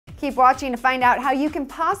Keep watching to find out how you can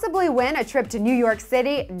possibly win a trip to New York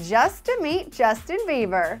City just to meet Justin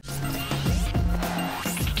Bieber.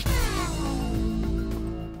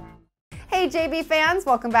 Hey JB fans,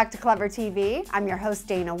 welcome back to Clever TV. I'm your host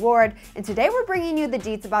Dana Ward, and today we're bringing you the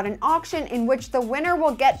deets about an auction in which the winner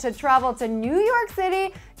will get to travel to New York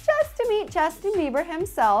City just to meet Justin Bieber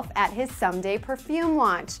himself at his someday perfume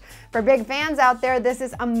launch. For big fans out there, this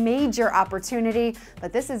is a major opportunity,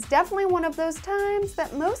 but this is definitely one of those times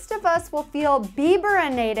that most of us will feel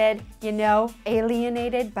Bieberinated, you know,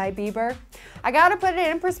 alienated by Bieber. I gotta put it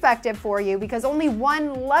in perspective for you because only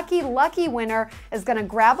one lucky winner is gonna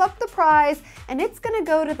grab up the prize, and it's gonna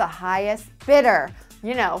go to the highest bidder.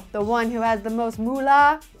 You know, the one who has the most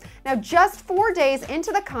moolah. Now, just 4 days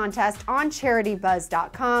into the contest on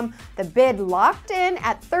CharityBuzz.com, the bid locked in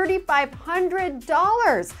at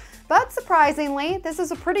 $3,500. But surprisingly, this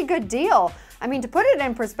is a pretty good deal. I mean, to put it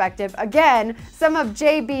in perspective, again, some of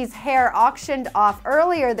JB's hair auctioned off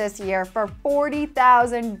earlier this year for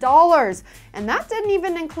 $40,000, and that didn't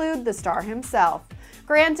even include the star himself.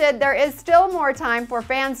 Granted, there is still more time for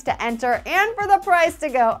fans to enter and for the price to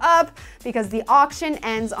go up because the auction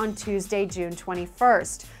ends on Tuesday, June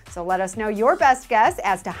 21st. So let us know your best guess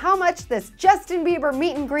as to how much this Justin Bieber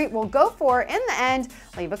meet and greet will go for in the end.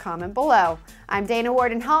 Leave a comment below. I'm Dana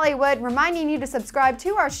Ward in Hollywood, reminding you to subscribe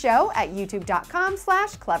to our show at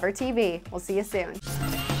youtube.com/clevertv. We'll see you soon.